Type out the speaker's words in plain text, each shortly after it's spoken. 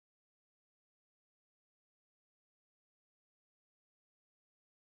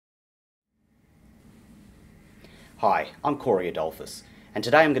Hi, I'm Corey Adolphus, and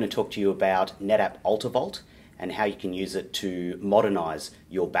today I'm going to talk to you about NetApp AltaVault and how you can use it to modernize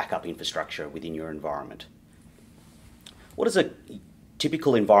your backup infrastructure within your environment. What does a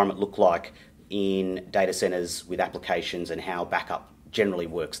typical environment look like in data centers with applications and how backup generally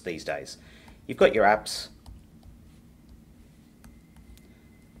works these days? You've got your apps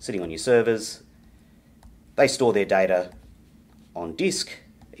sitting on your servers. They store their data on disk,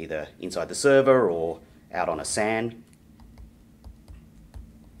 either inside the server or out on a SAN,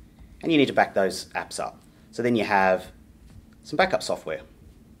 and you need to back those apps up. So then you have some backup software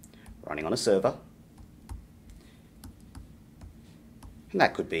running on a server, and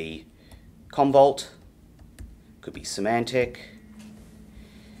that could be Commvault, could be Symantec,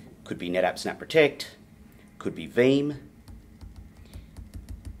 could be NetApp Snap Protect, could be Veeam,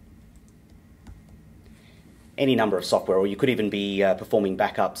 any number of software, or you could even be performing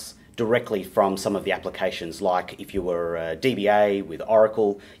backups directly from some of the applications. Like if you were DBA with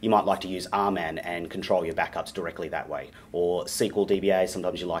Oracle, you might like to use RMAN and control your backups directly that way. Or SQL DBA,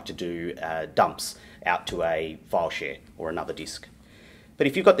 sometimes you like to do dumps out to a file share or another disk. But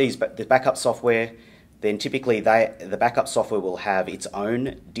if you've got the backup software, then typically the backup software will have its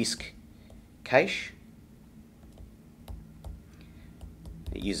own disk cache.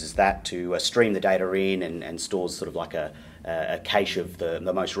 It uses that to stream the data in and stores sort of like a cache of the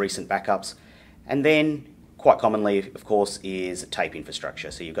most recent backups. And then, quite commonly, of course, is tape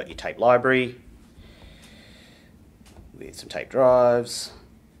infrastructure. So you've got your tape library with some tape drives.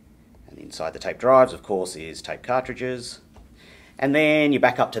 And inside the tape drives, of course, is tape cartridges. And then you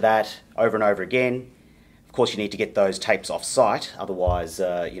back up to that over and over again. Of course, you need to get those tapes off site, otherwise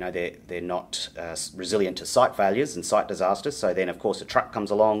they're not resilient to site failures and site disasters. So then, of course, a truck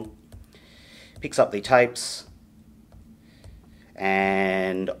comes along, picks up the tapes,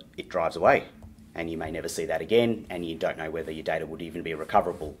 and it drives away. And you may never see that again, and you don't know whether your data would even be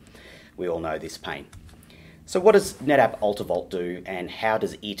recoverable. We all know this pain. So what does NetApp AltaVault do, and how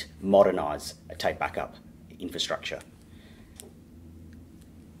does it modernize a tape backup infrastructure?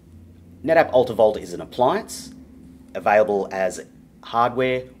 NetApp AltaVault is an appliance available as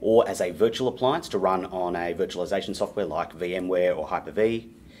hardware or as a virtual appliance to run on a virtualization software like VMware or Hyper-V.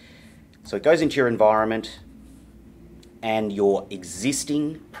 So it goes into your environment and your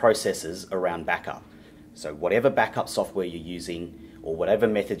existing processes around backup. So whatever backup software you're using or whatever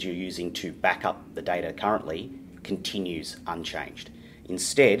methods you're using to back up the data currently continues unchanged.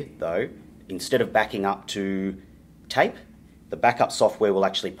 Instead of backing up to tape, the backup software will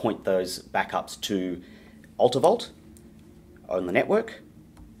actually point those backups to AltaVault on the network.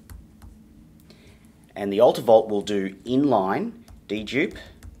 And the AltaVault will do inline dedupe,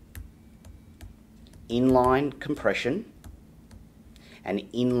 inline compression, and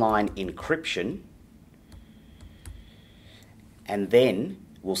inline encryption, and then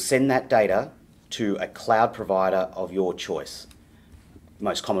we'll send that data to a cloud provider of your choice.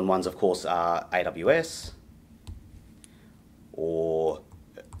 Most common ones, of course, are AWS or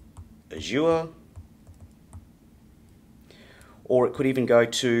Azure, or it could even go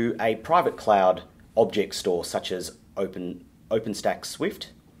to a private cloud object store such as OpenStack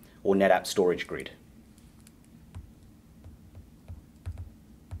Swift or NetApp Storage Grid.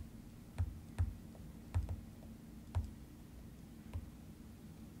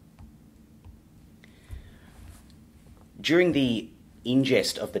 During the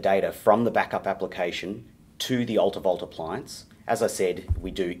ingest of the data from the backup application to the AltaVault appliance, as I said, we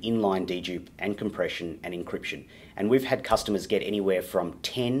do inline dedupe and compression and encryption. And we've had customers get anywhere from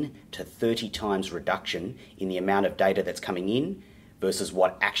 10 to 30 times reduction in the amount of data that's coming in versus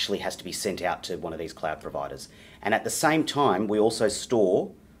what actually has to be sent out to one of these cloud providers. And at the same time, we also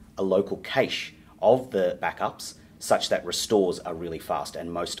store a local cache of the backups such that restores are really fast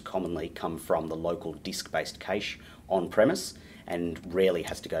and most commonly come from the local disk-based cache on premise and rarely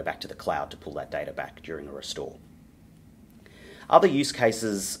has to go back to the cloud to pull that data back during a restore. Other use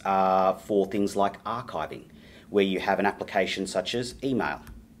cases are for things like archiving, where you have an application such as email.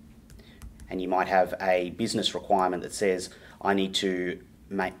 And you might have a business requirement that says, I need to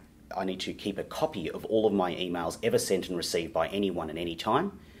keep a copy of all of my emails ever sent and received by anyone at any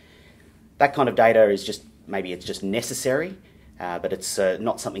time. That kind of data is just, maybe it's just necessary, but it's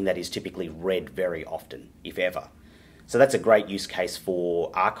not something that is typically read very often, if ever. So that's a great use case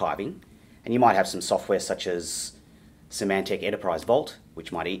for archiving. And you might have some software such as Symantec Enterprise Vault,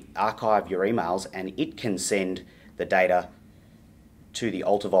 which might archive your emails, and it can send the data to the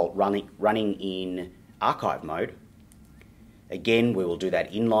AltaVault running in archive mode. Again, we will do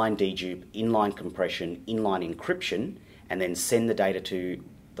that inline dedupe, inline compression, inline encryption, and then send the data to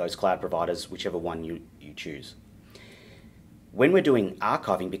those cloud providers, whichever one you choose. When we're doing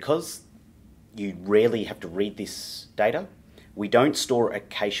archiving, because you rarely have to read this data, we don't store a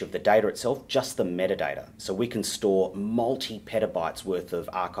cache of the data itself, just the metadata. So we can store multi-petabytes worth of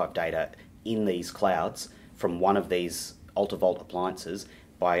archive data in these clouds from one of these AltaVault appliances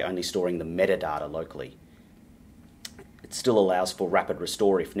by only storing the metadata locally. It still allows for rapid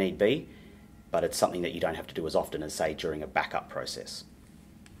restore if need be, but it's something that you don't have to do as often as, say, during a backup process.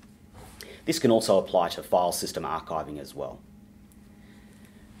 This can also apply to file system archiving as well.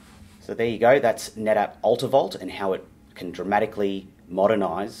 So there you go, that's NetApp AltaVault and how it can dramatically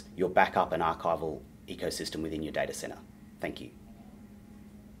modernise your backup and archival ecosystem within your data centre. Thank you.